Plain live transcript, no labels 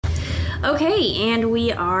Okay, and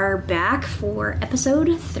we are back for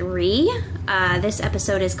episode 3. This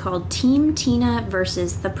episode is called Team Tina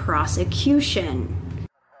versus the Prosecution.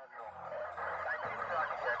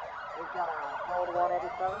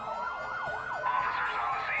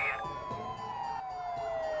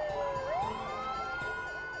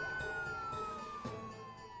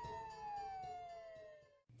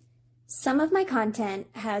 Some of my content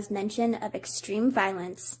has mention of extreme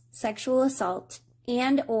violence, sexual assault,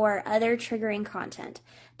 and or other triggering content.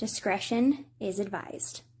 Discretion is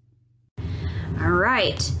advised. All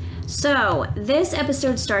right. So this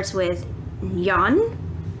episode starts with Jan,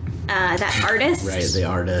 that artist. Right, the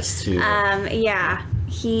artist who... Yeah.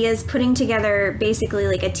 He is putting together basically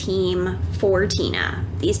like a team for Tina.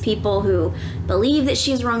 These people who believe that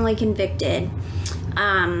she's wrongly convicted.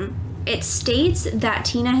 It states that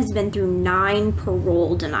Tina has been through 9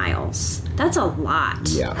 parole denials. That's a lot.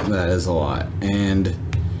 Yeah, that is a lot. And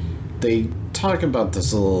they talk about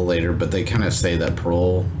this a little later, but they kind of say that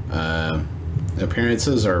parole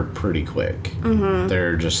appearances are pretty quick. Mm-hmm.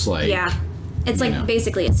 They're just like... Yeah. It's like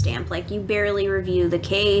basically a stamp. Like you barely review the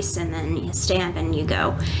case and then you stamp and you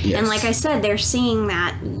go. Yes. And like I said, they're seeing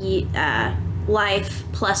that life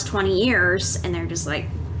plus 20 years and they're just like,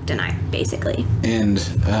 deny, basically. And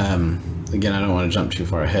again, I don't want to jump too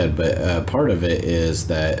far ahead, but part of it is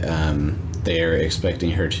that they're expecting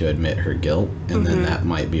her to admit her guilt, and then that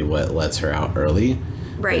might be what lets her out early.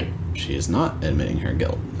 Right. But she is not admitting her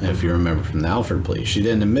guilt. If you remember from the Alford plea, she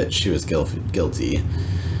didn't admit she was guilty.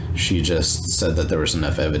 She just said that there was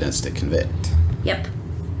enough evidence to convict. Yep.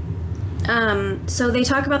 So they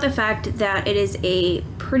talk about the fact that it is a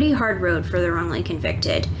pretty hard road for the wrongly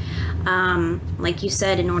convicted. Like you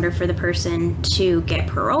said, in order for the person to get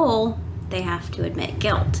parole, they have to admit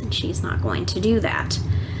guilt, and she's not going to do that.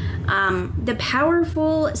 The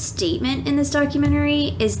powerful statement in this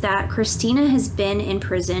documentary is that Christina has been in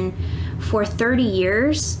prison for 30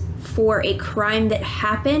 years for a crime that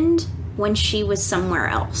happened when she was somewhere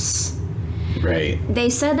else. Right. They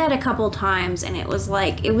said that a couple times, and it was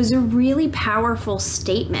like, it was a really powerful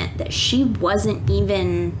statement that she wasn't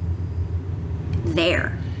even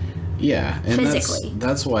there. Yeah, and physically.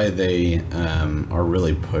 That's why they are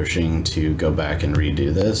really pushing to go back and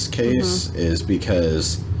redo this case, is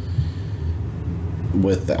because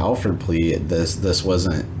with the Alford plea, this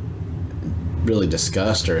wasn't really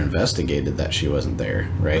discussed or investigated that she wasn't there,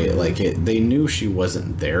 right? Like they knew she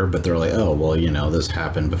wasn't there, but they're like, oh, well, this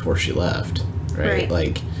happened before she left, right?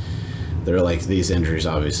 Like they're like, these injuries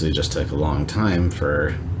obviously just took a long time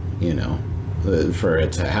for for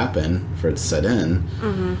it to happen, for it to set in.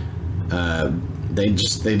 They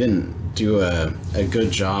didn't do a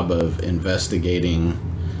good job of investigating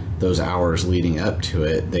those hours leading up to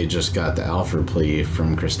it. They just got the Alford plea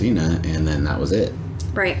from Christina, and then that was it.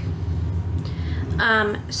 Right.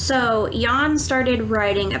 So Jan started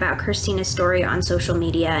writing about Christina's story on social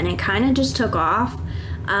media, and it kind of just took off.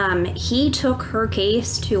 He took her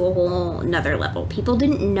case to a whole nother level. People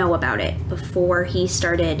didn't know about it before he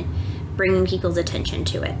started bringing people's attention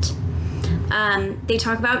to it. They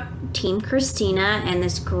talk about Team Christina and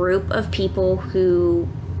this group of people who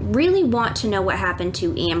really want to know what happened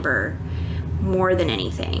to Amber more than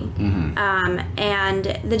anything.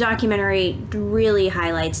 And the documentary really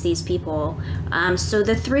highlights these people. So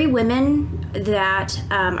the 3 women that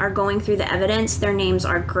are going through the evidence, their names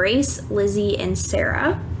are Grace, Lizzie, and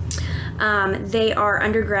Sarah. They are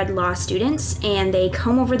undergrad law students, and they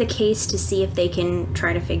comb over the case to see if they can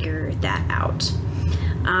try to figure that out.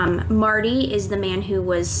 Marty is the man who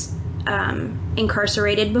was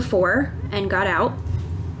incarcerated before and got out.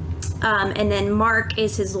 And then Mark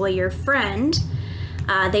is his lawyer friend.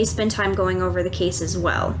 They spend time going over the case as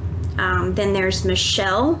well. Then there's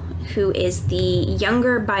Michelle, who is the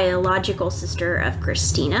younger biological sister of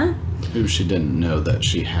Christina. Who she didn't know that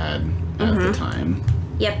she had at the time.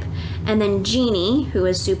 Yep. And then Jeannie, who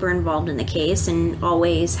is super involved in the case and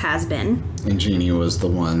always has been. And Jeannie was the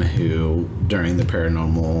one who, during the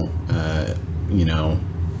paranormal,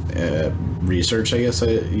 research, I guess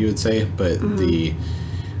you would say, but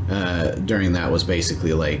during that was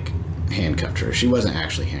basically like handcuffed her. She wasn't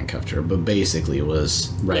actually handcuffed her, but basically was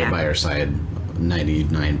right by her side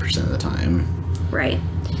 99% of the time. Right.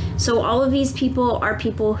 So all of these people are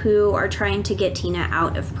people who are trying to get Tina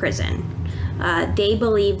out of prison. They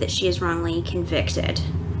believe that she is wrongly convicted.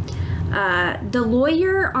 The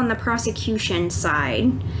lawyer on the prosecution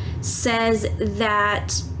side says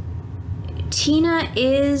that Tina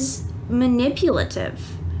is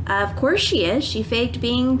manipulative. Of course she is. She faked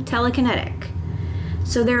being telekinetic.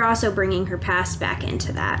 So they're also bringing her past back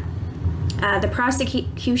into that. The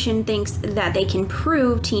prosecution thinks that they can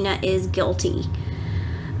prove Tina is guilty.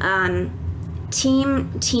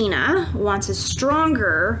 Team Tina wants a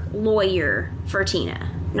stronger lawyer for Tina,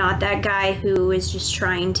 not that guy who is just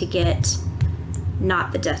trying to get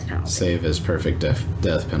not the death penalty. Save his perfect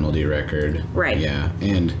death penalty record. Right. Yeah.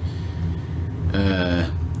 And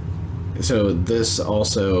so this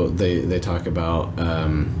also, they talk about,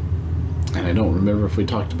 and I don't remember if we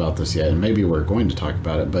talked about this yet, and maybe we're going to talk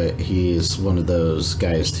about it, but he's one of those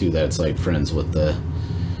guys too that's like friends with the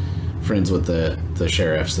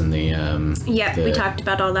sheriffs and the we talked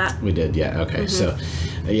about all that. We did, yeah. Okay. So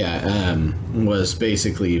was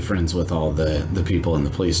basically friends with all the people in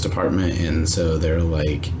the police department, and so they're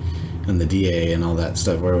like, and the DA and all that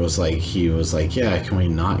stuff, where it was like, he was like, yeah, can we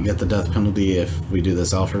not get the death penalty if we do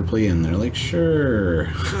this Alford plea? And they're like, sure.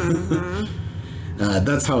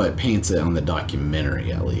 That's how it paints it on the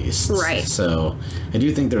documentary, at least. Right. So I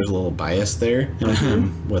do think there's a little bias there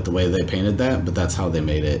with the way they painted that, but that's how they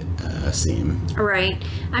made it seem. Right.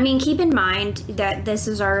 I mean, keep in mind that this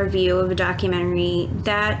is our review of a documentary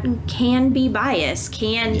that can be biased,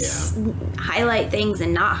 highlight things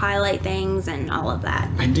and not highlight things and all of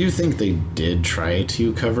that. I do think they did try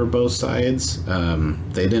to cover both sides.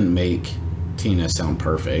 They didn't make Tina sound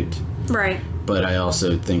perfect. Right. But I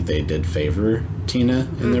also think they did favor Tina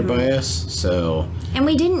in their bias, so... And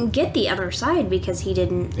we didn't get the other side because he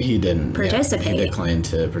didn't participate. Yeah, he declined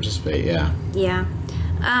to participate, yeah. Yeah.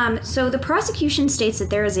 So the prosecution states that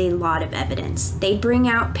there is a lot of evidence. They bring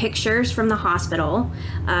out pictures from the hospital.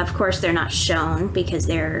 Of course, they're not shown because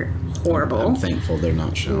they're horrible. I'm thankful they're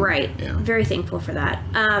not shown. Right. Yeah. Very thankful for that.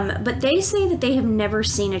 But they say that they have never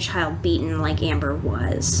seen a child beaten like Amber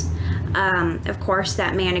was. Of course,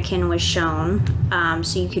 that mannequin was shown,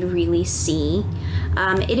 so you could really see.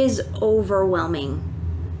 It is overwhelming,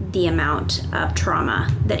 the amount of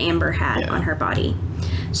trauma that Amber had on her body.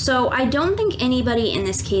 So I don't think anybody in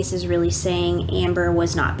this case is really saying Amber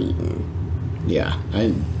was not beaten. Yeah,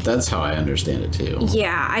 that's how I understand it too.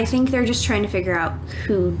 Yeah, I think they're just trying to figure out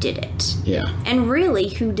who did it. Yeah. And really,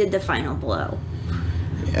 who did the final blow.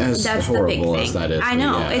 As that's horrible the big thing. As that is. I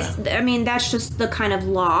know. Yeah. I mean, that's just the kind of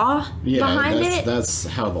law behind it. That's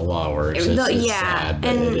how the law works. It's sad,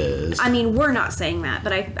 but it is. I mean, we're not saying that,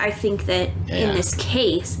 but I think that in this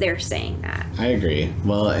case, they're saying that. I agree.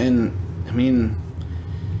 Well, and I mean,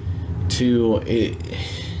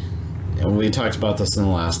 we talked about this in the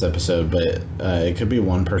last episode, but it could be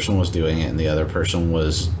one person was doing it and the other person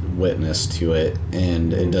was witness to it,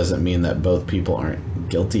 and it doesn't mean that both people aren't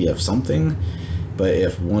guilty of something. But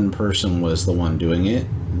if one person was the one doing it,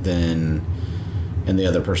 then, and the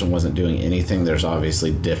other person wasn't doing anything, there's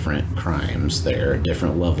obviously different crimes there,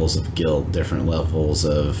 different levels of guilt, different levels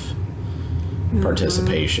of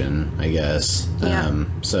participation, I guess. Yeah.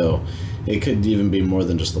 So it could even be more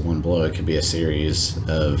than just the one blow. It could be a series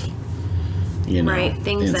of, things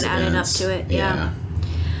incidents. that added up to it. Yeah.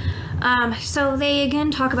 So they again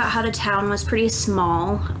talk about how the town was pretty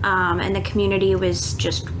small, and the community was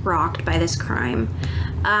just rocked by this crime.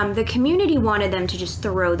 The community wanted them to just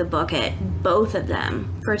throw the book at both of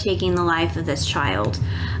them for taking the life of this child.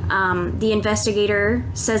 The investigator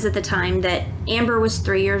says at the time that Amber was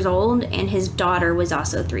 3 years old and his daughter was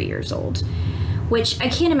also 3 years old, which I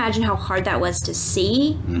can't imagine how hard that was to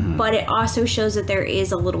see, but it also shows that there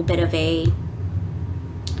is a little bit of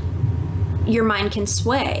your mind can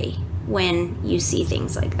sway when you see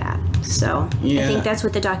things like that. So I think that's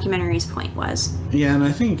what the documentary's point was. Yeah, and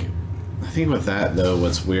I think with that though,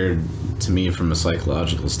 what's weird to me from a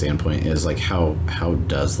psychological standpoint is like how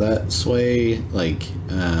does that sway? Like,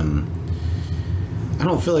 I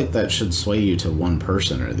don't feel like that should sway you to one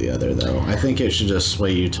person or the other though. I think it should just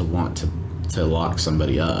sway you to want to lock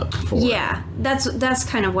somebody up for it. Yeah, that's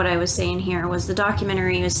kind of what I was saying here. Was the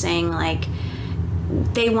documentary was saying like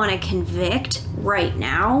they want to convict right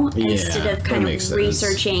now instead of kind of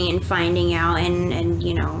researching and finding out and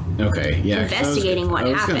investigating what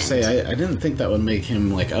happened. I was going to say, I didn't think that would make him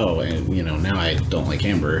like, oh, and now I don't like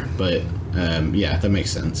Amber, but that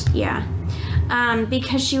makes sense. Yeah.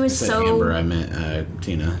 Because she was so... Amber, I meant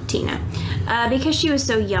Tina. Because she was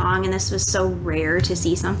so young and this was so rare to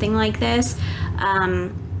see something like this,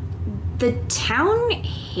 the town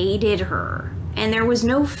hated her. And there was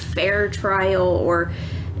no fair trial or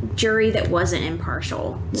jury that wasn't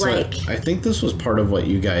impartial. So I think this was part of what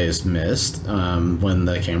you guys missed when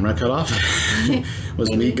the camera cut off. Was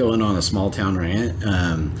me going on a small town rant.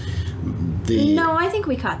 No, I think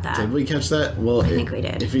we caught that. Did we catch that? Well, I think we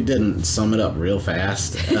did. If you didn't sum it up real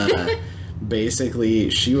fast, basically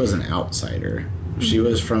she was an outsider. She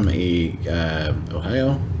was from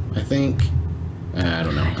Ohio, I think. I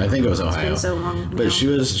don't know. I think it was Ohio. It's been so long. But she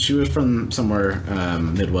was from somewhere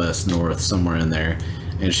Midwest, North, somewhere in there,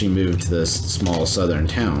 and she moved to this small southern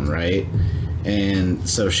town, right? And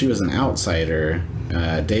so she was an outsider.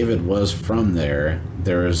 David was from there.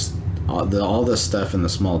 There was all this stuff in the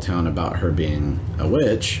small town about her being a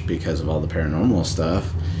witch because of all the paranormal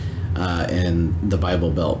stuff in the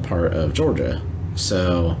Bible Belt part of Georgia.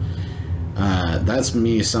 So that's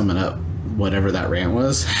me summing up whatever that rant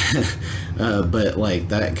was. But like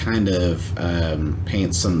that kind of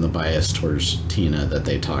paints some of the bias towards Tina that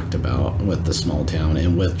they talked about with the small town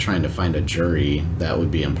and with trying to find a jury that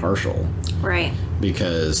would be impartial. Right.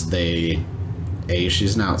 Because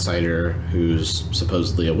she's an outsider who's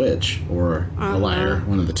supposedly a witch or a liar,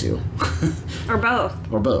 one of the two. Or both.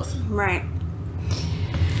 Or both. Right.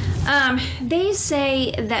 They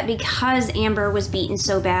say that because Amber was beaten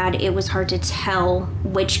so bad, it was hard to tell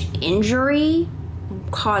which injury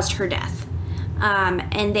caused her death.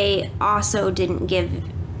 And they also didn't give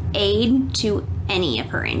aid to any of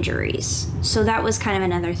her injuries. So that was kind of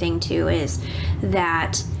another thing, too, is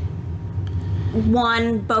that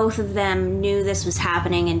both of them knew this was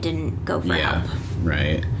happening and didn't go for help.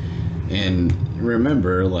 Right. And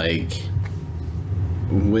remember, like,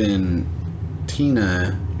 when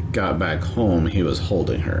Tina got back home, he was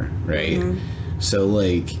holding her, right? Mm-hmm. So,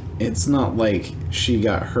 like, it's not like she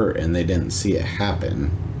got hurt and they didn't see it happen.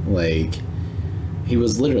 Like, he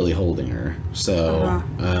was literally holding her. So,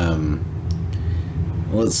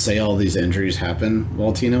 let's say all these injuries happened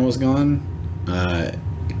while Tina was gone.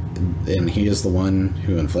 And he is the one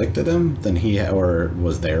who inflicted them, then or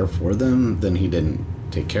was there for them, then he didn't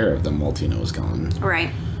take care of them while Tina was gone.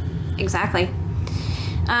 Right. Exactly.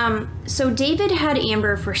 So David had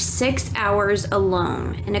Amber for 6 hours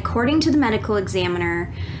alone, and according to the medical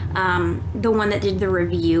examiner, the one that did the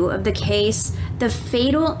review of the case, the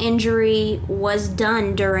fatal injury was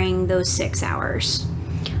done during those 6 hours.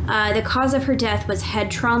 The cause of her death was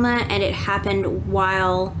head trauma, and it happened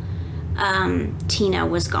while Tina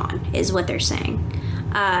was gone, is what they're saying.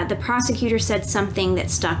 The prosecutor said something that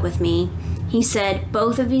stuck with me. He said,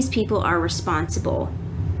 both of these people are responsible.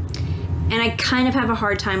 And I kind of have a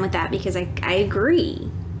hard time with that because I agree.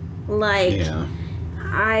 Like, yeah.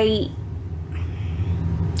 I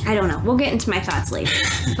don't know. We'll get into my thoughts later.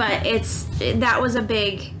 But that was a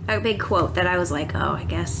big quote that I was like, oh, I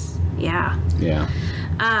guess, yeah. Yeah.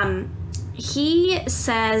 He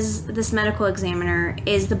says, this medical examiner,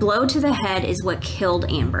 is the blow to the head is what killed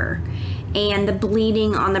Amber, and the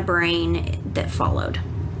bleeding on the brain that followed.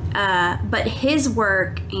 But his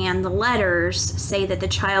work and the letters say that the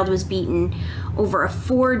child was beaten over a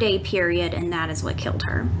 4-day period, and that is what killed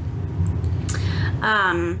her.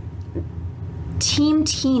 Team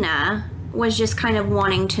Tina was just kind of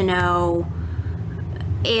wanting to know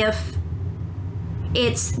if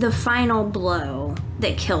it's the final blow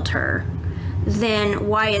that killed her, then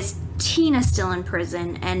why is Tina still in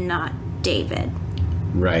prison and not David?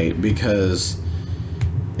 Right, because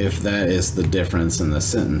if that is the difference in the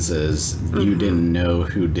sentences, you didn't know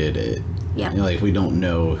who did it. Yeah. Like, we don't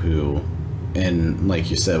know who. And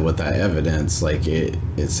like you said, with that evidence, like, it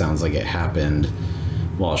sounds like it happened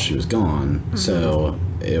while she was gone. Mm-hmm. So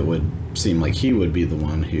it would seem like he would be the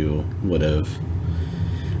one who would have.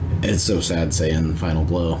 It's so sad saying final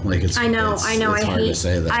blow. Like, it's. I know. It's hard to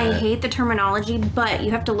say that. I hate the terminology, but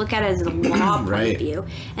you have to look at it as a law point right. of view,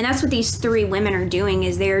 and that's what these 3 women are doing.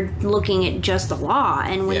 Is they're looking at just the law,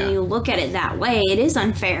 and when you look at it that way, it is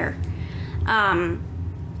unfair. And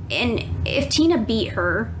if Tina beat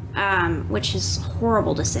her, which is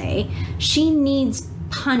horrible to say, she needs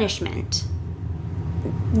punishment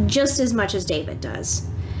just as much as David does.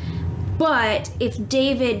 But if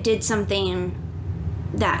David did something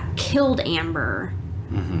that killed Amber,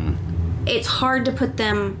 it's hard to put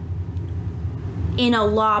them in a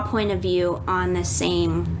law point of view on the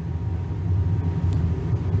same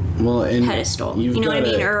pedestal. You know what I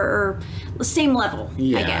mean? Or same level,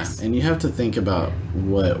 I guess. And you have to think about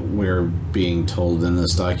what we're being told in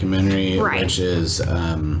this documentary, right. which is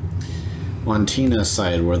on Tina's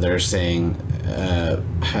side, where they're saying,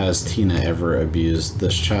 has Tina ever abused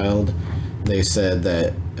this child? They said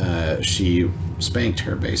that she spanked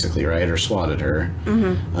her, basically, right? Or swatted her.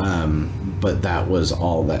 But that was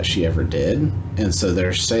all that she ever did. And so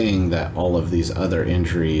they're saying that all of these other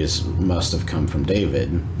injuries must have come from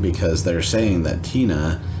David, because they're saying that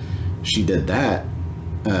Tina, she did that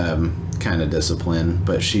kind of discipline,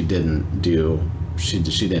 but she didn't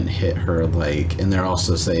hit her, like, and they're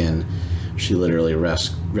also saying she literally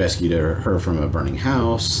rescued her from a burning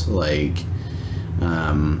house, like,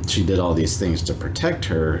 She did all these things to protect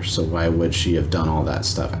her, so why would she have done all that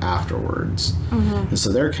stuff afterwards? And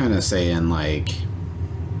so they're kind of saying, like,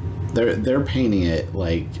 they're painting it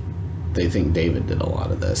like they think David did a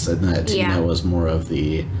lot of this, and that Tina was more of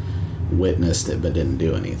the witnessed it but didn't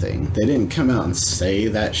do anything. They didn't come out and say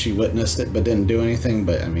that she witnessed it but didn't do anything,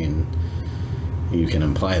 but I mean, you can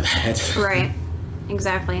imply that. Right.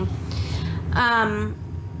 Exactly.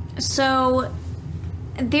 So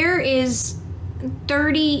there is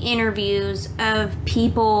 30 interviews of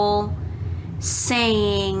people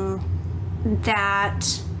saying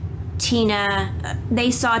that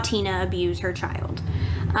they saw Tina abuse her child.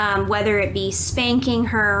 Whether it be spanking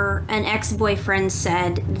her, an ex-boyfriend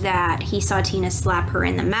said that he saw Tina slap her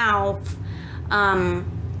in the mouth.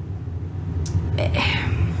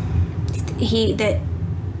 That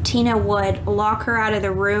Tina would lock her out of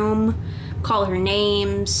the room, call her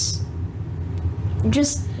names,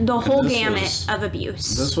 just the whole gamut of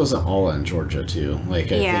abuse. This wasn't all in Georgia too.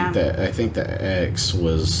 Like I think the ex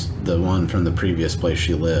was the one from the previous place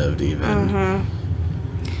she lived even.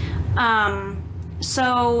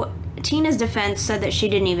 So Tina's defense said that she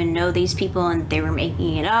didn't even know these people and they were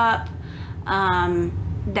making it up.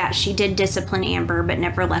 That she did discipline Amber but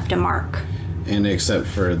never left a mark. And except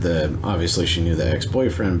for obviously she knew the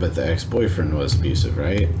ex-boyfriend, but the ex-boyfriend was abusive,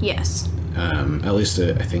 right? Yes. At least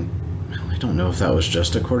I think, I don't know if that was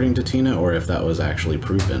just according to Tina or if that was actually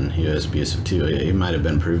proven he was abusive too. It might have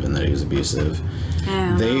been proven that he was abusive.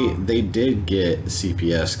 They did get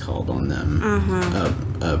CPS called on them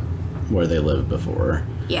up where they lived before.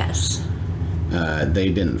 Yes.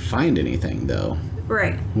 They didn't find anything though.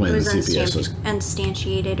 Right. When it was CPS was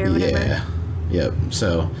instantiated or whatever. Yeah. Yep.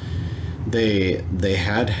 So they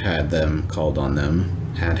had them called on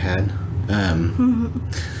them.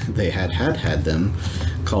 They had them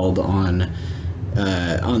called on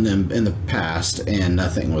them in the past, and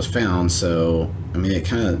nothing was found. So I mean, it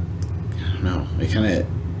kind of, I don't know. It kind of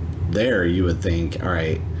there you would think, all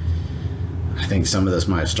right, I think some of this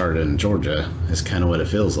might have started in Georgia. Is kind of what it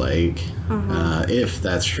feels like, if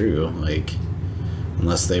that's true. Like,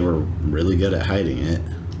 unless they were really good at hiding it.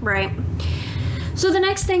 Right. So the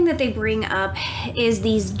next thing that they bring up is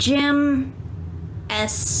these Jim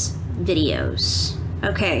S videos.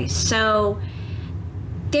 Okay, so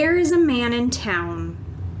there is a man in town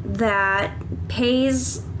that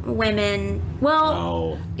pays women,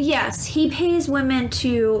 yes, he pays women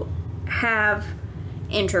to have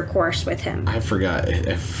intercourse with him. I forgot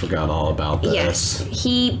all about this. Yes,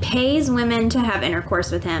 he pays women to have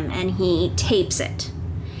intercourse with him, and he tapes it.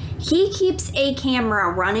 He keeps a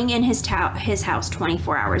camera running in his house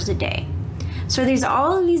 24 hours a day. So there's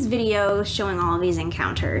all of these videos showing all of these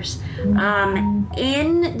encounters.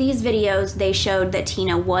 In these videos, they showed that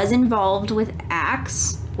Tina was involved with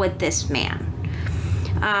acts with this man.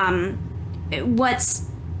 What's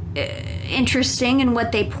interesting and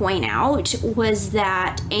what they point out was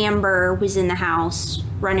that Amber was in the house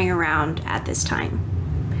running around at this time.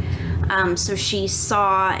 So she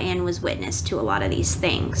saw and was witness to a lot of these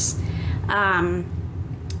things.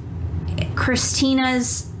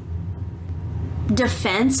 Christina's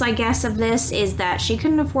defense, I guess, of this is that she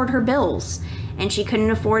couldn't afford her bills and she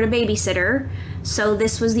couldn't afford a babysitter, so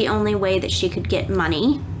this was the only way that she could get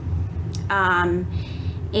money.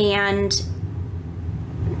 And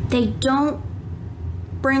they don't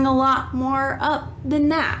bring a lot more up than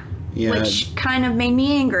that. Yeah, which kind of made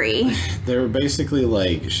me angry. They were basically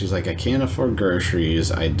like, she's like, I can't afford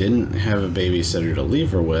groceries. I didn't have a babysitter to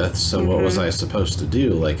leave her with, so what was I supposed to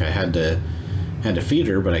do? Like, I had to feed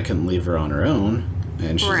her, but I couldn't leave her on her own.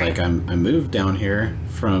 And she's like, I moved down here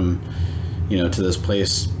from, to this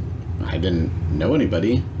place. I didn't know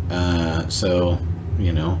anybody. So,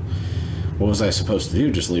 what was I supposed to do?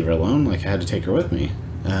 Just leave her alone? Like, I had to take her with me.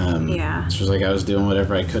 Yeah. She was like, I was doing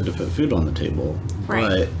whatever I could to put food on the table. Right.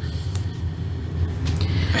 But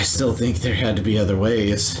I still think there had to be other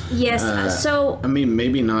ways. Yes, so... I mean,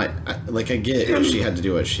 maybe not... Like, I get she had to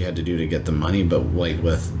do what she had to do to get the money, but, like,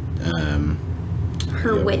 with...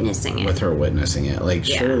 her witnessing it. With her witnessing it. Like,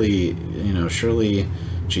 surely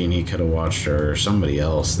Jeannie could have watched her, or somebody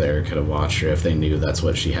else there could have watched her if they knew that's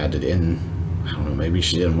what she had to do. And, I don't know, maybe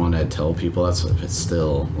she didn't want to tell people that's what... But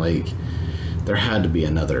still, like, there had to be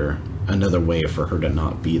another way for her to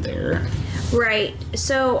not be there. Right.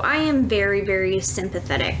 So I am very, very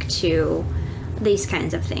sympathetic to these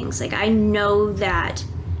kinds of things. Like, I know that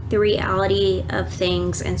the reality of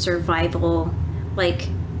things and survival, like,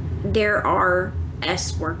 there are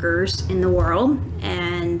S workers in the world,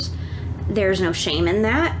 and there's no shame in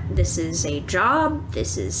that. This is a job.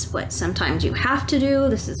 This is what sometimes you have to do.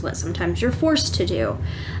 This is what sometimes you're forced to do.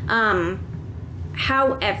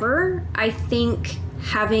 However, I think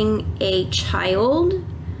having a child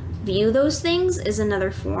view those things is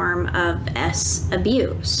another form of S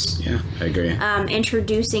abuse. Yeah, I agree.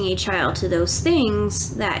 Introducing a child to those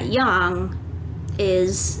things that young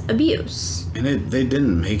is abuse. And they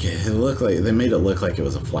didn't make it look like, they made it look like it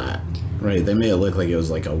was a flat, right? They made it look like it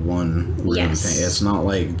was like a one room thing. It's not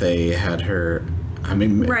like they had her, I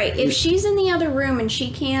mean... Right, if she's in the other room and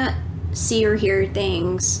she can't see or hear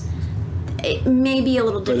things, it may be a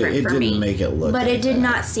little different for me. But it didn't make it look But like it did that.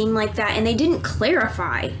 not seem like that, and they didn't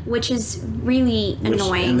clarify, which is really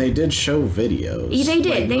annoying. And they did show videos. They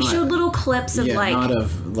did. Like, they not- showed little clips of, yeah, like... not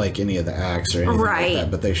of like any of the acts or anything Right. like that,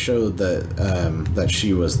 but they showed that that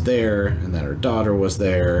she was there and that her daughter was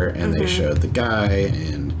there, and they showed the guy,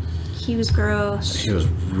 and He was gross. he was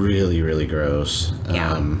really, really gross.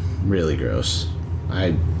 Yeah. Really gross.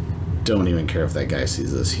 I don't even care if that guy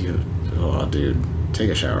sees this. Oh, dude, take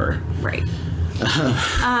a shower. Right.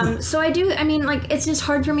 So I mean, like, it's just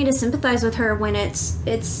hard for me to sympathize with her when it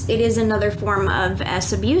is another form of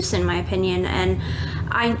S abuse, in my opinion, and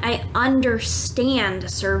I understand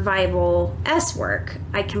survival S work.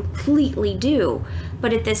 I completely do.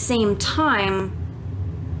 But at the same time,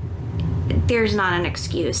 there's not an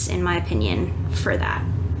excuse, in my opinion, for that.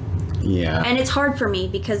 Yeah. And it's hard for me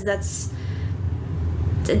because it's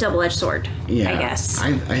a double-edged sword, Yeah, I guess.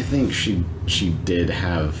 I think she did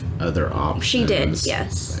have other options. She did,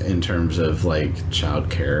 yes. In terms of like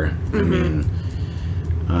childcare, I mean,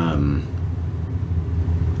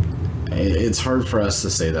 it's hard for us to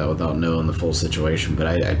say that without knowing the full situation.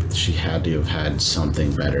 But she had to have had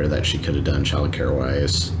something better that she could have done childcare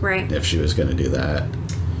wise, Right. if she was going to do that.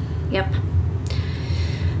 Yep.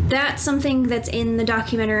 That's something that's in the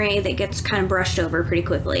documentary that gets kind of brushed over pretty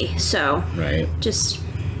quickly. So, Right. just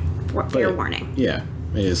fair warning. Yeah,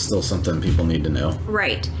 it is still something people need to know.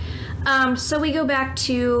 Right. So we go back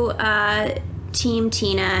to Team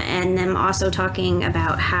Tina and them also talking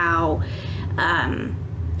about how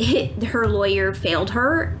her lawyer failed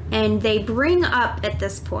her. And they bring up at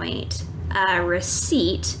this point a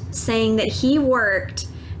receipt saying that he worked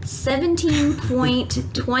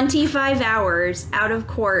 17.25 hours out of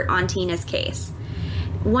court on Tina's case.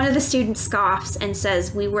 One of the students scoffs and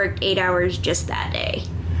says, "We worked 8 hours just that day."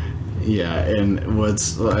 Yeah, and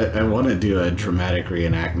I want to do a dramatic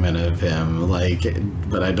reenactment of him, like,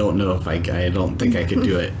 but I don't know if I don't think I could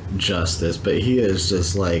do it justice. But he is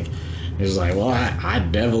just like, he's like, well, I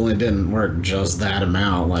definitely didn't work just that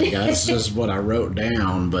amount. Like, that's just what I wrote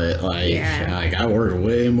down. But like I worked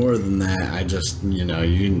way more than that. I just, you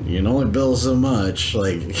can only bill so much.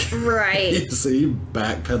 Like, Right. so he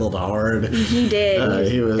backpedaled hard. He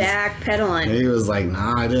did. He was backpedaling. He was like,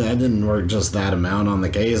 nah, I didn't work just that amount on the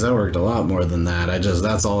case. I worked a lot more than that.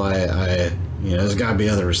 That's all I there's got to be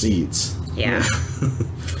other receipts. Yeah.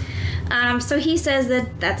 So he says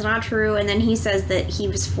that that's not true, and then he says that he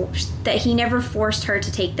never forced her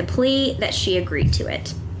to take the plea, that she agreed to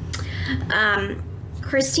it.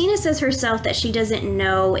 Christina says herself that she doesn't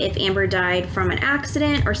know if Amber died from an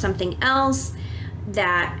accident or something else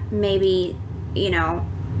that maybe,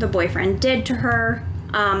 the boyfriend did to her.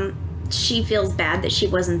 She feels bad that she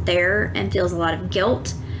wasn't there and feels a lot of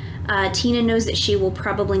guilt. Tina knows that she will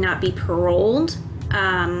probably not be paroled.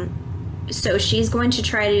 So she's going to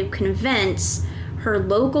try to convince her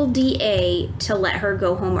local DA to let her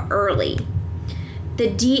go home early. The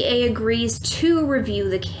DA agrees to review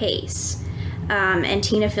the case, and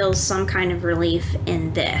Tina feels some kind of relief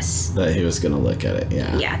in this. That he was going to look at it,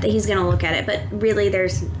 yeah. Yeah, that he's going to look at it, but really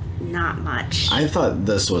there's not much. I thought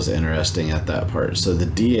this was interesting at that part. So the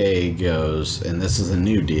DA goes, and this is a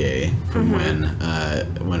new DA from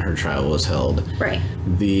when her trial was held. Right.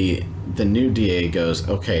 The new DA goes,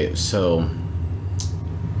 okay, so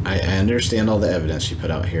I understand all the evidence you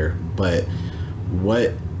put out here, but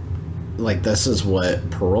this is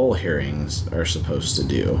what parole hearings are supposed to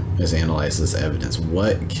do, is analyze this evidence.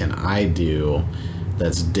 What can I do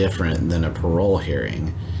that's different than a parole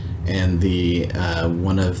hearing? And the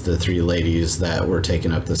one of the three ladies that were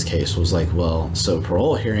taking up this case was like, well, so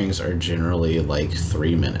parole hearings are generally like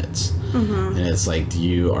 3 minutes. And it's like,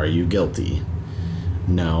 are you guilty?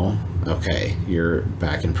 No. Okay, you're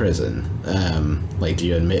back in prison. Do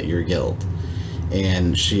you admit your guilt?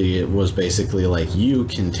 And she was basically like, you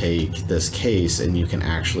can take this case and you can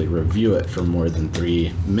actually review it for more than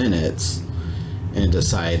 3 minutes and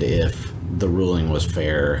decide if the ruling was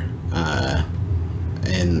fair.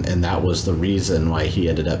 And that was the reason why he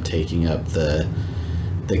ended up taking up the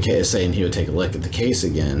case, saying he would take a look at the case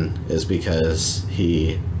again, is because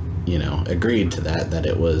he, agreed to that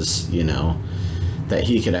it was, that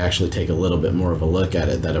he could actually take a little bit more of a look at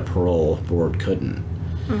it that a parole board couldn't.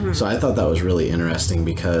 So I thought that was really interesting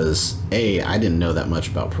because I didn't know that much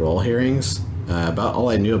about parole hearings. About all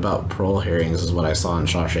I knew about parole hearings is what I saw in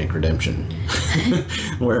Shawshank Redemption,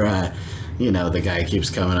 where the guy keeps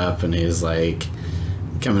coming up and he's like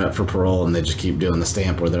coming up for parole, and they just keep doing the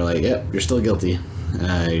stamp where they're like, "Yep, you're still guilty.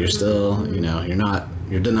 You're still,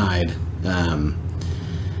 you're denied."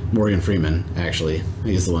 Morgan Freeman, actually,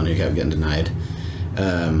 he's the one who kept getting denied.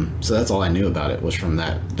 So that's all I knew about it was from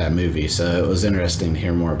that movie. So it was interesting to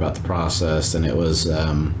hear more about the process, and it was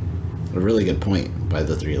a really good point by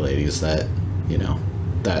the three ladies that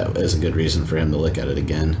that is a good reason for him to look at it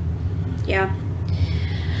again. Yeah.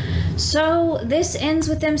 So this ends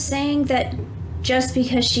with them saying that just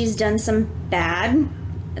because she's done some bad,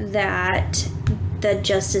 that the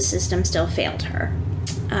justice system still failed her.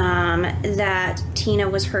 That Tina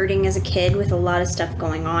was hurting as a kid with a lot of stuff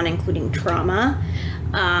going on, including trauma.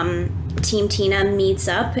 Team Tina meets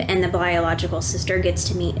up, and the biological sister gets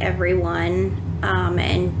to meet everyone,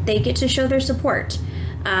 and they get to show their support.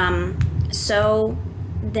 So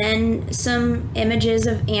then some images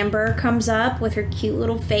of Amber comes up with her cute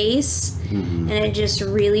little face, and it just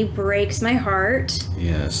really breaks my heart.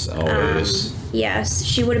 Yes, always. Yes,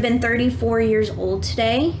 she would have been 34 years old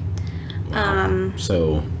today. Wow.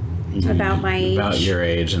 So about my age. About your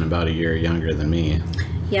age and about a year younger than me.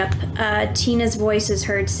 Yep. Tina's voice is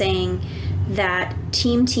heard saying that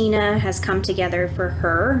Team Tina has come together for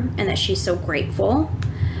her and that she's so grateful.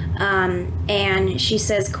 And she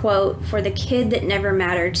says, quote, "For the kid that never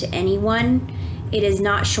mattered to anyone, it is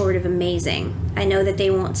not short of amazing. I know that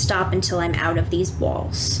they won't stop until I'm out of these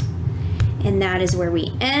walls." And that is where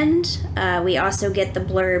we end. We also get the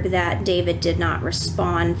blurb that David did not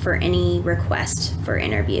respond for any request for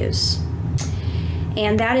interviews.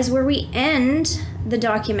 And that is where we end the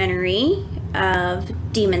documentary of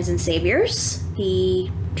Demons and Saviors,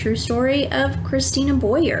 the true story of Christina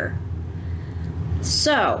Boyer.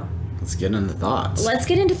 So, let's get into thoughts. Do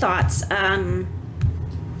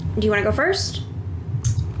you want to go first?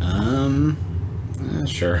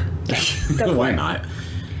 Sure. Go for Why it. not?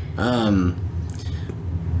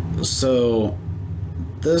 So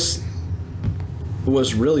this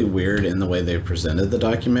was really weird in the way they presented the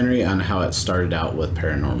documentary on how it started out with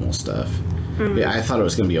paranormal stuff. Yeah, I thought it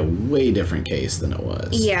was going to be a way different case than it was.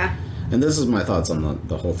 Yeah. And this is my thoughts on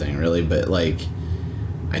the whole thing, really. But I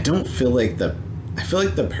feel like the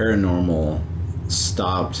paranormal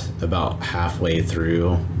stopped about halfway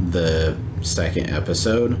through the second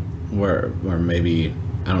episode, where maybe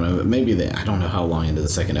I don't know, I don't know how long into the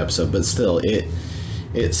second episode, but still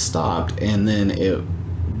it stopped, and then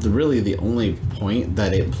the only point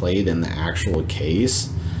that it played in the actual case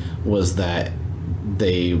was that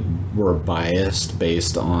they were biased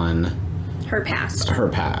based on Her past.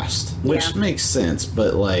 which makes sense,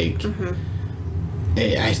 but the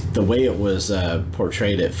way it was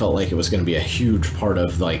portrayed, it felt like it was going to be a huge part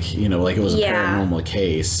of it was a paranormal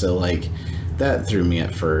case. So that threw me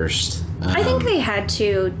at first. I think they had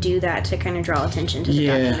to do that to kind of draw attention to the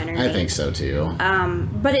documentary. I think so too.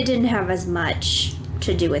 But it didn't have as much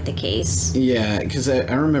to do with the case. Yeah, because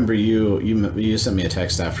I remember you sent me a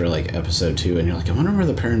text after episode 2, and you're like, I wonder where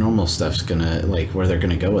the paranormal stuff's gonna where they're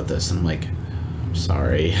gonna go with this. And I'm like, I'm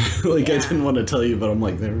sorry, I didn't want to tell you, but I'm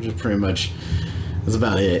like, they were just pretty much. That's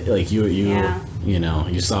about it.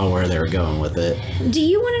 You saw where they were going with it. Do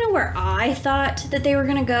you want to know where I thought that they were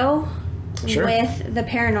going to go with the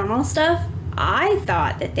paranormal stuff? I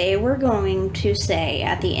thought that they were going to say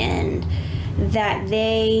at the end that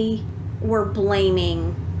they were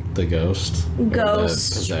blaming the ghost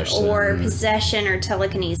or possession or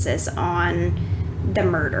telekinesis on the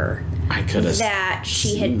murder. I could have that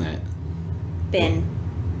she had that. been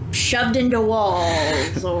shoved into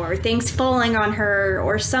walls or things falling on her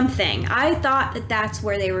or something. I thought that that's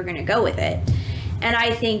where they were going to go with it, and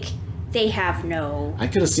I think they have no. I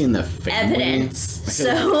could have seen the family evidence.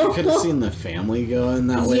 I could have seen the family going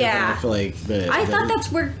that way. Yeah, but I feel like I thought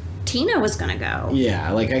that's where Tina was going to go.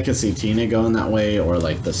 Yeah, I could see Tina going that way, or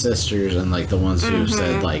the sisters and the ones who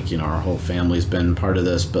said our whole family's been part of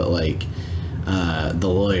this, but the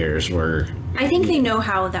lawyers were. I think they know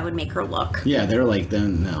how that would make her look. Yeah, they're like,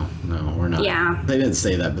 then no, we're not. Yeah, they didn't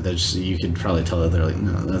say that, but you could probably tell that they're like,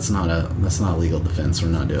 no, that's not a legal defense. We're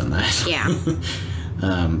not doing that. Yeah.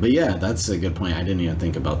 But yeah, that's a good point. I didn't even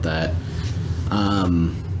think about that.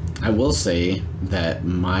 I will say that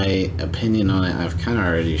my opinion on it, I've kind of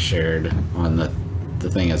already shared on the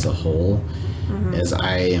thing as a whole. Is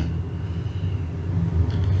I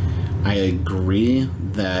agree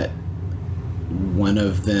that one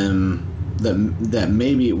of them that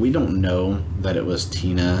maybe we don't know that it was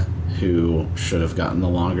Tina who should have gotten the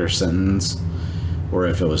longer sentence, or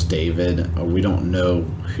if it was David. Or we don't know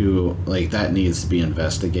who. Like, that needs to be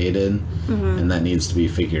investigated, and that needs to be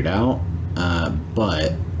figured out.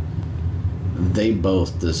 But they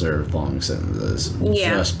both deserve long sentences,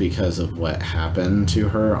 just because of what happened to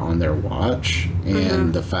her on their watch,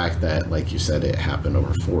 and the fact that, like you said, it happened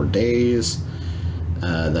over 4 days.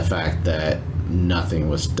 The fact that nothing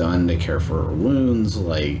was done to care for her wounds.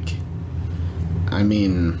 Like, I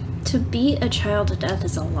mean, to beat a child to death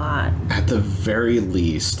is a lot. At the very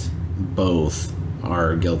least, both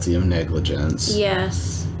are guilty of negligence.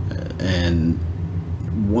 Yes. And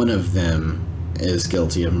one of them is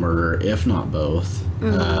guilty of murder, if not both.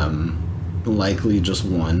 Likely just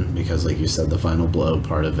one, because, like you said, the final blow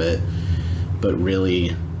part of it. But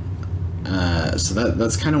really, so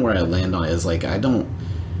that's kind of where I land on it, is like, I don't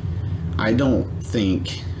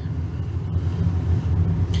think,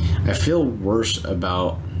 I feel worse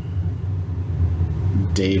about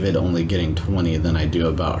David only getting 20 than I do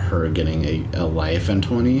about her getting a life and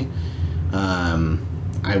 20.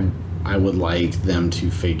 I would like them to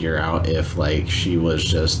figure out if, like, she was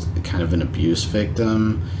just kind of an abuse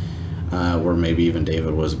victim, where maybe even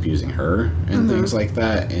David was abusing her and things like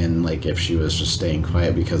that, and, like, if she was just staying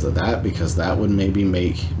quiet because of that, because that would maybe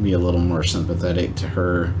make me a little more sympathetic to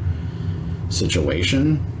her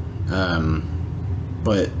situation.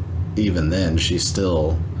 But even then, she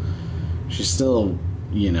still,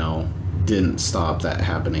 you know, didn't stop that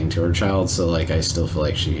happening to her child. So, like, I still feel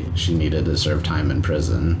like she needed to serve time in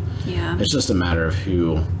prison. Yeah. It's just a matter of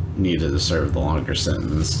who needed to serve the longer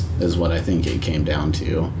sentence, is what I think it came down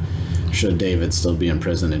to. Should David still be in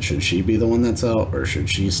prison, and should she be the one that's out, or should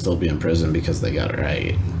she still be in prison because they got it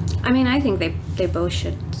right? I mean, I think they both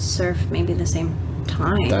should serve maybe the same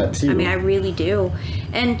time. That too. I mean, I really do.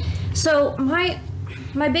 And so my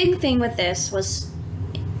big thing with this was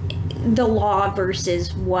the law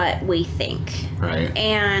versus what we think. Right.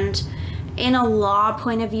 And in a law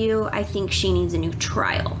point of view, I think she needs a new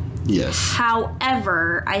trial. Yes.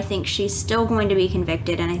 However, I think she's still going to be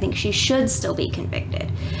convicted, and I think she should still be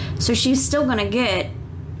convicted. So she's still going to get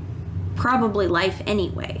probably life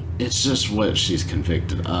anyway. It's just what she's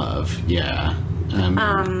convicted of. Yeah. I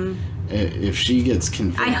mean, if she gets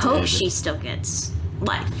convicted, I hope she still gets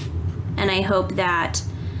life. And I hope that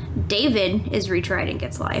David is retried and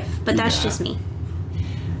gets life. But that's just me.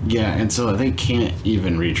 Yeah, and so they can't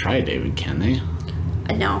even retry David, can they?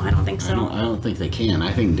 No, I don't think so. I don't think they can.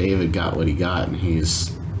 I think David got what he got, and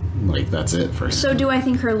he's, like, that's it for him. So do I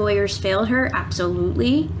think her lawyers failed her?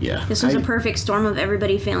 Absolutely. Yeah. This was a perfect storm of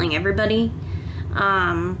everybody failing everybody.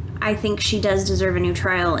 I think she does deserve a new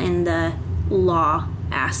trial in the law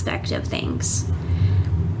aspect of things.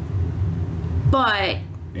 But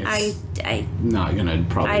I not gonna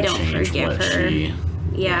probably I don't change forgive what her. she.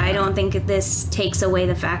 Yeah, I don't think this takes away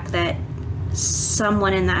the fact that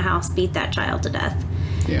someone in that house beat that child to death.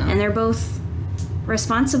 Yeah. And they're both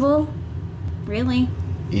responsible, really.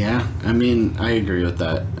 Yeah, I mean, I agree with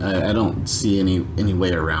that. I don't see any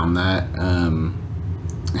way around that. And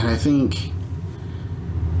I think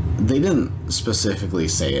they didn't specifically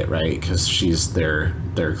say it, right? Because she's their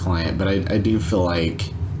client. But I do feel like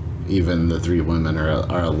even the three women are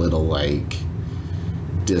a little, like,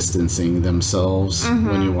 distancing themselves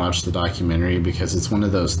when you watch the documentary, because it's one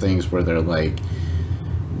of those things where they're like,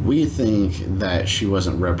 we think that she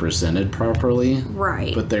wasn't represented properly,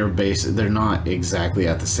 right? But they're not exactly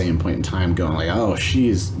at the same point in time going like, oh,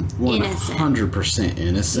 she's 100%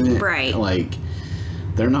 innocent, right? Like,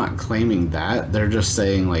 they're not claiming that. They're just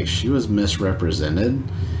saying, like, she was misrepresented,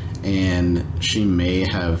 and she may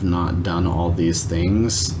have not done all these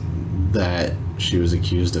things that she was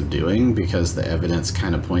accused of doing, because the evidence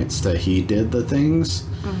kind of points to he did the things.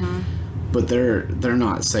 But they're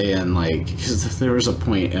not saying, like, because there was a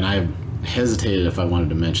point, and I hesitated if I wanted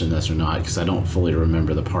to mention this or not, because I don't fully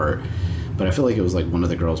remember the part, but I feel like it was like one of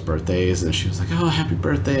the girls' birthdays, and she was like, oh, happy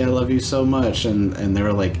birthday, I love you so much, and they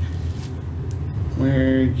were like,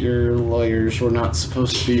 we're your lawyers, we're not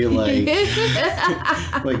supposed to be like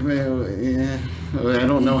like, yeah, I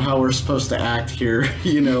don't know how we're supposed to act here,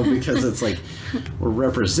 you know, because it's like, we're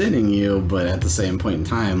representing you, but at the same point in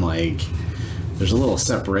time, like, there's a little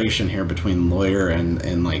separation here between lawyer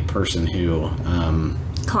and like person who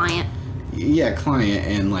client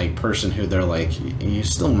and like person who they're like, you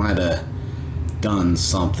still might have done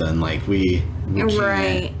something, like we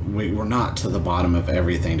right. We're not to the bottom of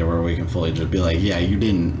everything to where we can fully just be like, yeah, you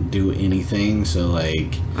didn't do anything, so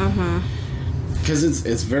like because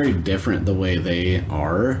it's very different the way they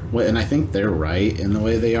are, and I think they're right in the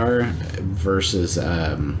way they are versus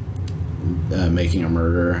Making a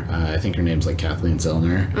Murder. I think her name's like Kathleen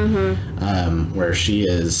Zellner. Where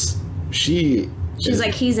she's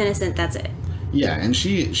like, he's innocent, that's it. Yeah, and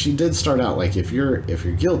she did start out like, if you're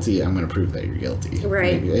guilty, I'm going to prove that you're guilty.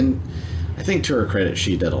 Right. And I think to her credit,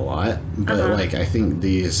 she did a lot. But like, I think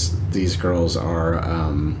these girls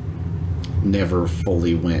are never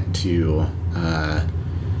fully went to.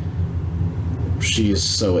 She's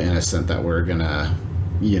so innocent that we're gonna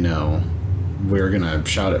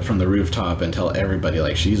shout it from the rooftop and tell everybody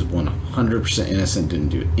like she's 100% innocent, didn't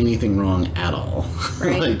do anything wrong at all.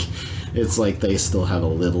 Right. Like, it's like they still have a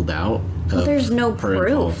little doubt. There's no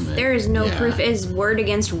proof. There is no proof. It is word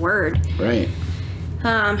against word. Right.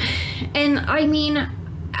 And I mean,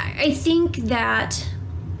 I think that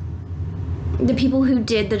the people who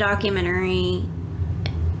did the documentary,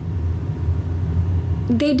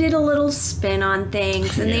 they did a little spin on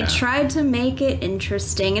things, and they tried to make it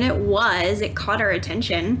interesting, and it caught our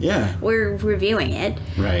attention. Yeah. We're reviewing it.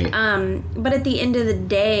 Right. But at the end of the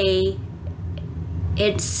day,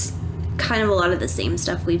 it's kind of a lot of the same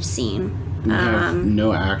stuff we've seen. We have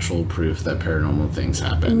no actual proof that paranormal things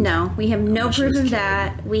happen. No, we have no proof of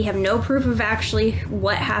that. We have no proof of actually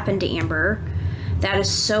what happened to Amber. That is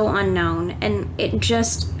so unknown, and it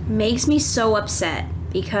just makes me so upset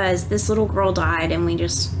because this little girl died, and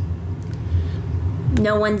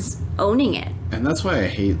no one's owning it. And that's why I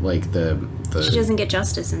hate like the she doesn't get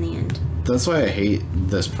justice in the end. That's why I hate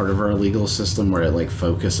this part of our legal system where it like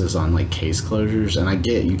focuses on like case closures. And I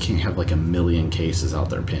get you can't have like a million cases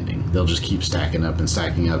out there pending. They'll just keep stacking up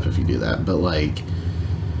if you do that. But like,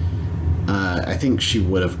 I think she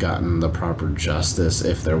would have gotten the proper justice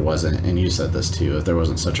if there wasn't, and you said this too, if there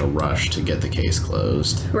wasn't such a rush to get the case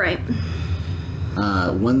closed. Right.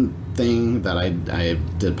 One thing that I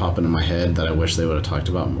did pop into my head that I wish they would have talked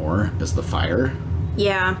about more is the fire.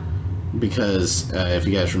 Yeah. Because if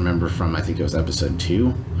you guys remember from, I think it was episode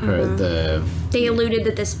 2, they alluded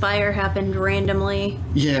that this fire happened randomly.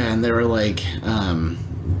 Yeah, and they were like,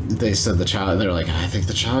 they said the child, they were like, I think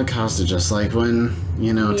the child caused it, just like when,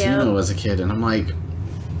 Tina was a kid. And I'm like,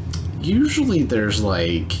 usually there's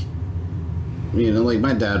like, like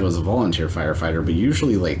my dad was a volunteer firefighter, but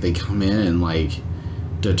usually like they come in and like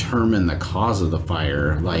determine the cause of the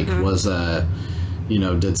fire. Like,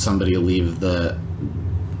 did somebody leave the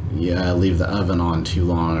oven on too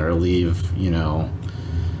long, or leave,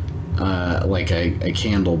 like a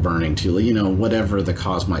candle burning too, whatever the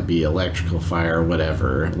cause might be, electrical fire,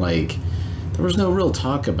 whatever. Like, there was no real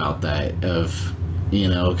talk about that of,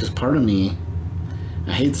 because part of me,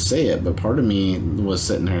 I hate to say it, but part of me was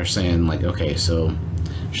sitting there saying like, okay, so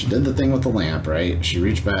she did the thing with the lamp, right? She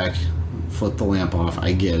reached back, flipped the lamp off.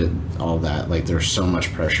 I get it, all that. Like, there's so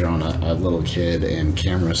much pressure on a little kid and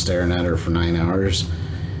cameras staring at her for 9 hours.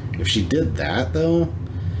 If she did that, though,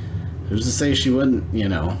 who's to say she wouldn't,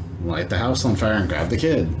 light the house on fire and grab the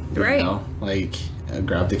kid? Right.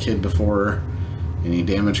 Grab the kid before any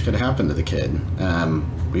damage could happen to the kid.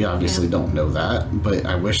 We obviously don't know that, but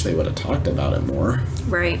I wish they would have talked about it more.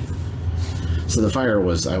 Right. So the fire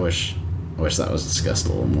was, I wish that was discussed a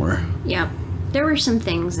little more. Yeah. There were some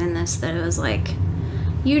things in this that it was like,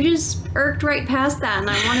 you just irked right past that, and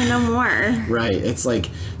I want to know more. Right. It's like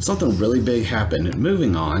something really big happened.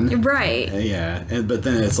 Moving on. Right. Yeah. But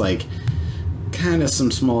then it's like kind of some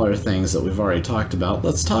smaller things that we've already talked about.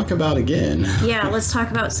 Let's talk about again. Yeah. Let's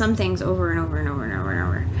talk about some things over and over and over and over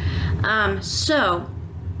and over. So,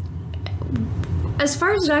 as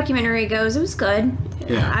far as the documentary goes, it was good.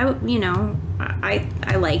 Yeah.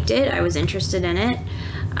 I liked it. I was interested in it.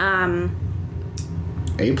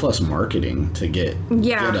 A+ marketing to get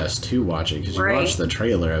us to watch it, because you watch the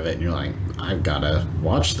trailer of it and you're like, I've got to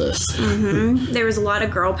watch this. There was a lot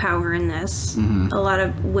of girl power in this. A lot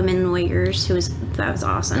of women lawyers that was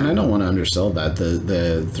awesome. And I don't want to undersell that.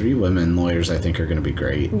 The 3 women lawyers I think are going to be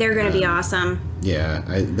great. They're going to be awesome. Yeah,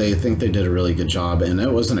 they think they did a really good job, and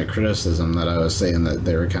it wasn't a criticism that I was saying that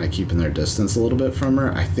they were kind of keeping their distance a little bit from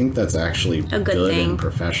her. I think that's actually a good thing. And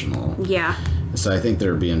professional. Yeah. So I think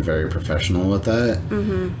they're being very professional with that.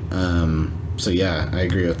 So yeah, I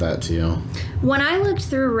agree with that too. When I looked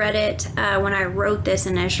through Reddit, when I wrote this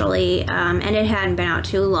initially, and it hadn't been out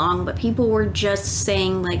too long, but people were just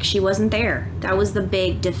saying like she wasn't there. That was the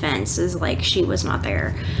big defense, is like she was not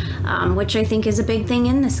there, which I think is a big thing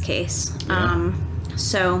in this case. Yeah.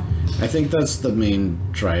 So I think that's the main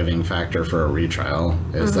driving factor for a retrial,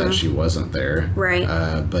 is that she wasn't there. Right.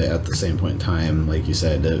 But at the same point in time, like you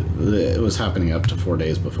said, it was happening up to 4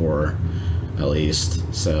 days before, at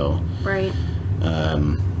least. So right.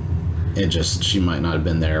 She might not have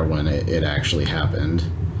been there when it actually happened.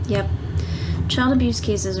 Yep. Child abuse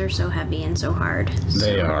cases are so heavy and so hard.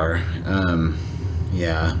 They are.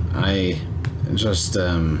 Yeah, I just,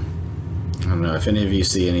 I don't know if any of you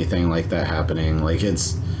see anything like that happening. Like,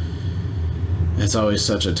 it's always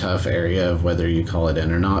such a tough area of whether you call it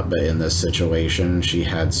in or not, but in this situation, she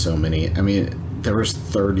had so many, I mean, there was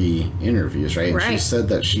 30 interviews, right? And she said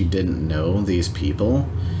that she didn't know these people,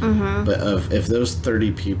 but if those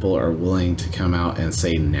 30 people are willing to come out and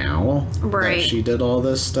say now that she did all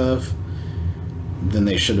this stuff, then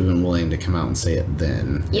they should have been willing to come out and say it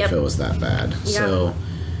then if it was that bad. So,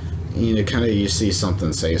 you know, kind of you see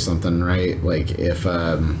something, say something, right? Like if,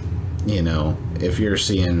 you know, if you're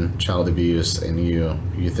seeing child abuse and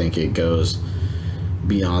you think it goes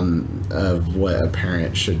beyond of what a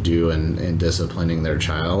parent should do in disciplining their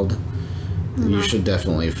child, you should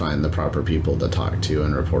definitely find the proper people to talk to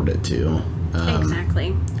and report it to.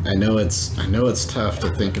 Exactly. I know it's tough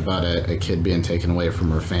to think about a kid being taken away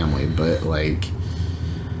from her family, but like,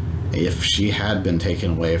 if she had been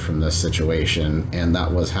taken away from this situation and that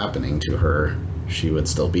was happening to her, she would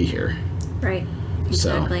still be here. Right.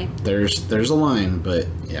 Exactly. So there's a line, but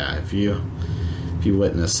yeah, if you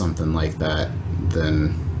witness something like that,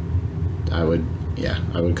 then I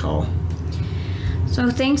would call. So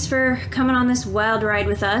thanks for coming on this wild ride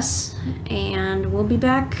with us, and we'll be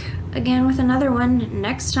back again with another one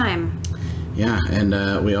next time. Yeah,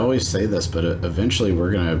 and we always say this, but eventually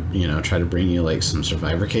we're gonna, you know, try to bring you like some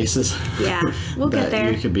survivor cases. Yeah, we'll get there.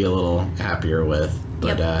 That you could be a little happier with.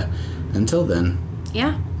 But until then.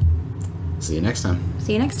 Yeah. See you next time.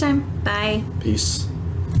 See you next time. Bye. Peace.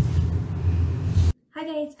 Hi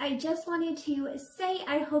guys, I just wanted to say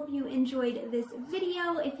I hope you enjoyed this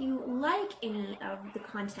video. If you like any of the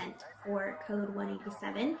content for Code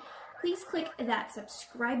 187, please click that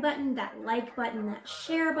subscribe button, that like button, that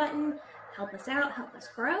share button. Help us out, help us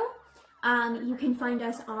grow. You can find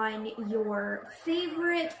us on your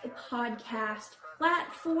favorite podcast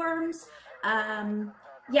platforms.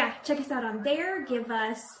 Yeah, check us out on there. Give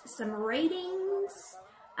us some ratings.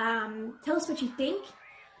 Tell us what you think.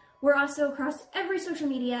 We're also across every social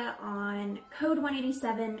media on Code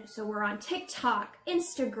 187. So we're on TikTok,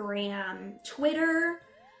 Instagram, Twitter,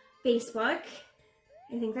 Facebook.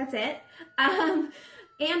 I think that's it.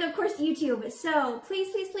 And of course YouTube. So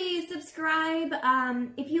please subscribe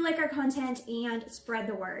if you like our content and spread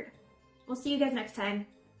the word. We'll see you guys next time.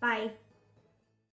 Bye.